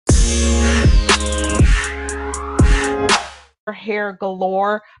Hair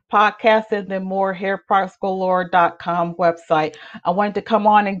Galore podcast and the morehairproductsgalore.com website. I wanted to come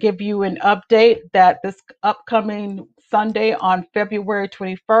on and give you an update that this upcoming Sunday on February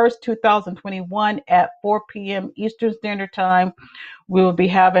 21st, 2021 at 4 p.m. Eastern Standard Time, we will be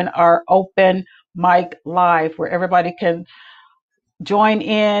having our open mic live where everybody can join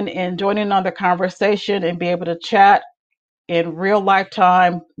in and join in on the conversation and be able to chat in real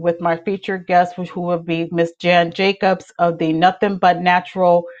lifetime with my featured guest, who will be Miss Jan Jacobs of the Nothing But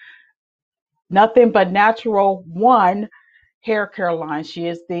Natural One hair care line. She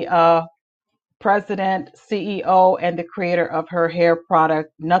is the president, CEO, and the creator of her hair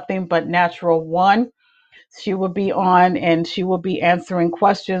product, Nothing But Natural One. She will be on and she will be answering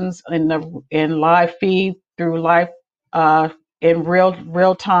questions in live feed through live uh, in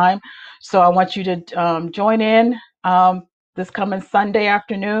real time. So I want you to join in this coming Sunday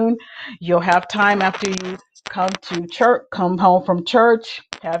afternoon. You'll have time after you come home from church,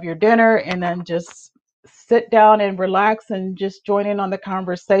 have your dinner, and then just sit down and relax and just join in on the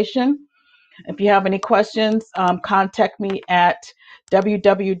conversation. If you have any questions, contact me at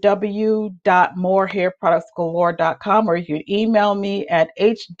www.morehairproductsgalore.com, or you can email me at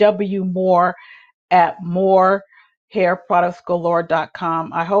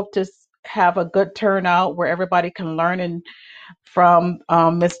hwmore@morehairproductsgalore.com. I hope to have a good turnout where everybody can learn from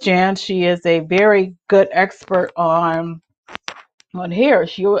Miss Jan. She is a very good expert on hair.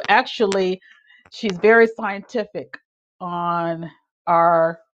 She's very scientific on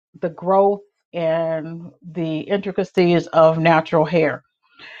our the growth and the intricacies of natural hair.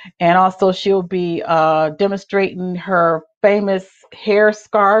 And also she'll be demonstrating her famous hair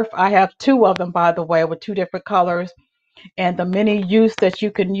scarf. I have two of them, by the way, with two different colors. And the many use that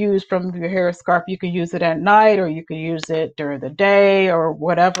you can use from your hair scarf, you can use it at night or you can use it during the day or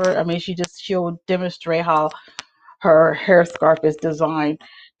whatever. I mean, she'll demonstrate how her hair scarf is designed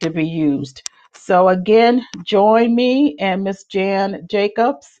to be used. So again, join me and Miss Jan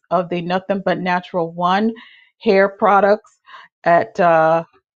Jacobs of the Nothing But Natural One hair products at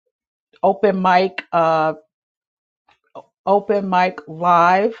open mic uh, open mic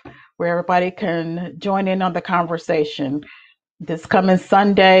live, where everybody can join in on the conversation. This coming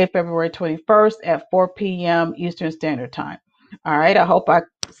Sunday, February 21st at 4 p.m. Eastern Standard Time. All right, I hope I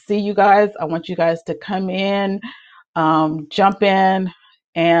see you guys. I want you guys to come in, jump in,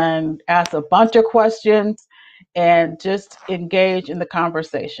 and ask a bunch of questions and just engage in the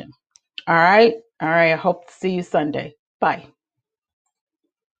conversation. All right. I hope to see you Sunday. Bye.